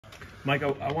Mike,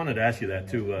 I wanted to ask you that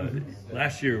too.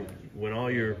 Last year, when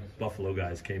all your Buffalo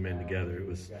guys came in together, it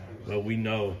was, well, we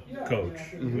know Coach,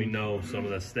 we know some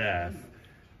of the staff,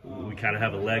 we kind of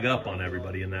have a leg up on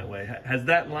everybody in that way. Has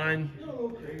that line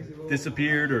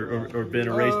disappeared or been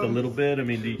erased a little bit? I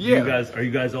mean, are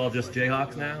you guys all just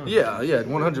Jayhawks now? Yeah,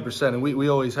 100%. And we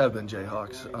always have been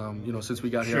Jayhawks, since we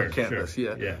got here on campus.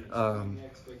 Sure.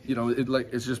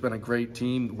 It's just been a great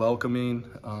team, welcoming,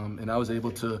 and I was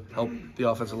able to help the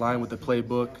offensive line with the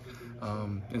playbook.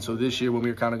 And so this year when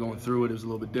we were kind of going through it was a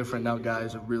little bit different. Now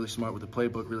guys are really smart with the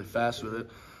playbook, really fast with it.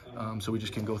 So we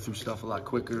just can go through stuff a lot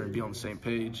quicker and be on the same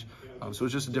page. So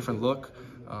it's just a different look.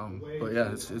 But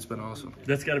yeah, it's been awesome.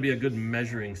 That's got to be a good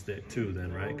measuring stick too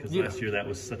then, right? Because last year that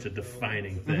was such a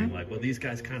defining thing. Like, well, these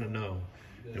guys kind of know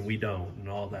and we don't, and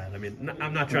all that. I mean,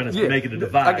 I'm not trying to make it a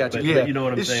divide, I got you. But you know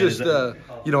what I'm saying? It's just,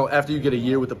 after you get a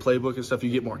year with the playbook and stuff, you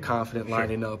get more confident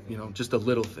lining up, just the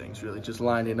little things, really, just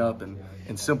lining up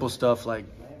and simple stuff like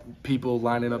people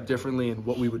lining up differently and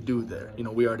what we would do there.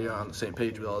 We already are on the same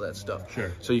page with all that stuff.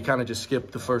 Sure. So you kind of just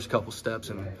skip the first couple steps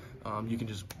and you can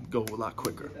just go a lot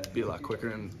quicker, be a lot quicker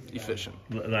and efficient.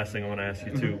 Last thing I want to ask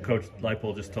you too, Coach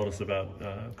Leipold just told us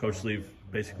about Coach Sleeve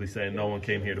basically saying no one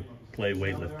came here to play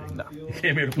weightlifting. No. He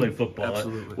came here to play football.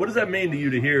 Absolutely. What does that mean to you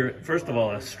to hear, first of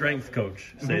all, a strength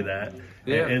coach say that?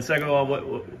 Yeah. And second of all,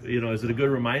 what is it a good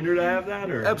reminder to have that?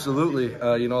 Or? Absolutely.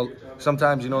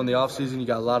 Sometimes, in the off season, you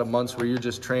got a lot of months where you're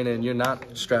just training and you're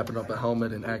not strapping up a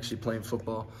helmet and actually playing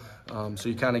football. So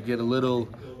you kind of get a little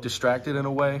distracted in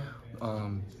a way.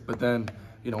 But then,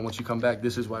 once you come back,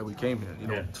 this is why we came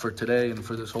here, for today and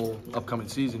for this whole upcoming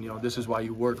season. This is why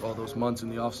you work all those months in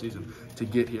the off season to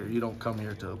get here. You don't come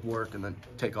here to work and then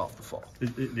take off the fall.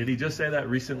 Did he just say that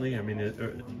recently? I mean,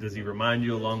 does he remind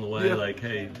you along the way, like,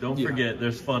 hey, don't forget,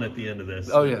 there's fun at the end of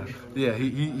this? Oh yeah.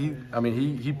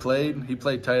 He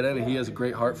played tight end and he has a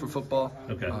great heart for football.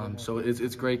 Okay. So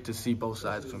it's great to see both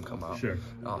sides of him come out. Sure.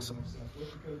 Awesome.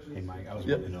 Hey Mike, I was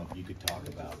wanting to know if you could talk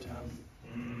about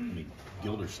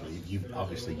Gildersleeve.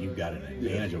 You've got an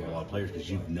advantage over a lot of players because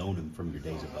you've known him from your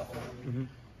days at Buffalo.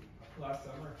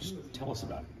 Just tell us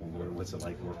about it. What's it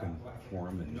like working for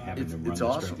him and having him run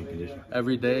the strength and conditioning?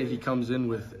 Every day he comes in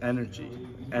with energy,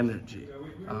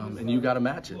 and you got to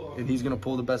match it. And he's going to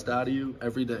pull the best out of you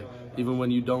every day. Even when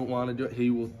you don't want to do it,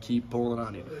 he will keep pulling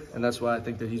on you. And that's why I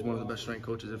think that he's one of the best strength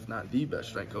coaches, if not the best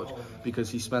strength coach, because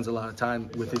he spends a lot of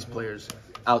time with his players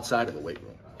outside of the weight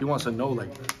room. He wants to know, like,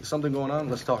 is something going on?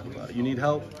 Let's talk about it. You need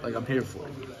help? Like, I'm here for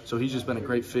you. So he's just been a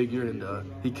great figure, and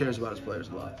he cares about his players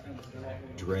a lot.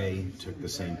 Dre took the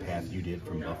same path you did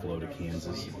from Buffalo to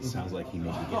Kansas. It sounds like he may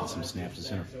be getting some snaps at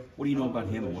center. What do you know about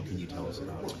him, and what can you tell us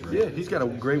about Dre? Yeah, he's got a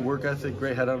great work ethic,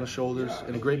 great head on his shoulders,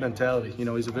 and a great mentality.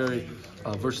 He's a very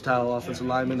versatile offensive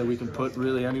lineman that we can put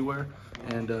really anywhere.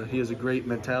 And he has a great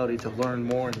mentality to learn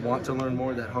more and want to learn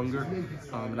more, that hunger.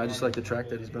 And I just like the track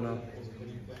that he's been on.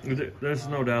 There's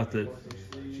no doubt that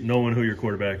knowing who your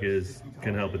quarterback is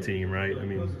can help a team, right? I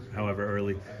mean, however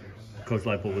early. Coach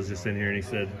Leipold was just in here and he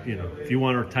said, if you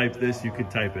want to type this, you could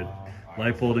type it.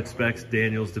 Leipold expects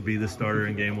Daniels to be the starter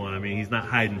in game one. I mean, he's not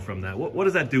hiding from that. What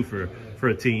does that do for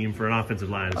a team, for an offensive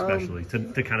line especially,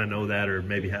 to kind of know that or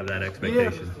maybe have that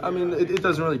expectation? Yeah, I mean, it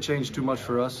doesn't really change too much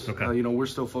for us. Okay. We're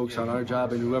still focused on our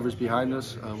job, and whoever's behind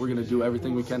us, we're going to do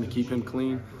everything we can to keep him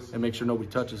clean and make sure nobody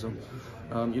touches him.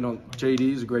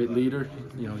 JD is a great leader.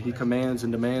 He commands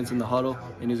and demands in the huddle,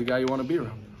 and he's a guy you want to be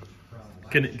around.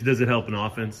 Does it help an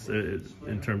offense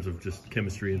in terms of just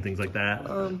chemistry and things like that?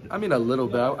 I mean, a little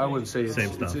bit. I wouldn't say it's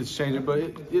changing, but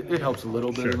it helps a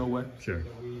little bit in a way. Sure.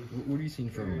 What are you seeing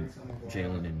from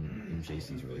Jalen and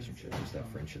JC's relationship? Just that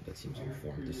friendship that seems to be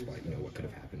formed despite what could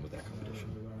have happened with that competition?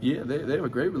 Yeah, they have a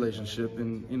great relationship,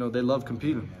 and they love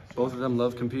competing. Both of them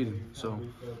love competing. So,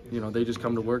 they just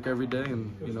come to work every day,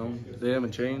 and they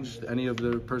haven't changed any of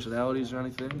their personalities or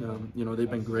anything.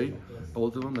 They've been great.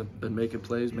 Both of them have been making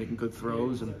plays, making good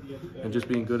throws, and just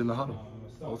being good in the huddle.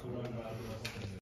 Both of them.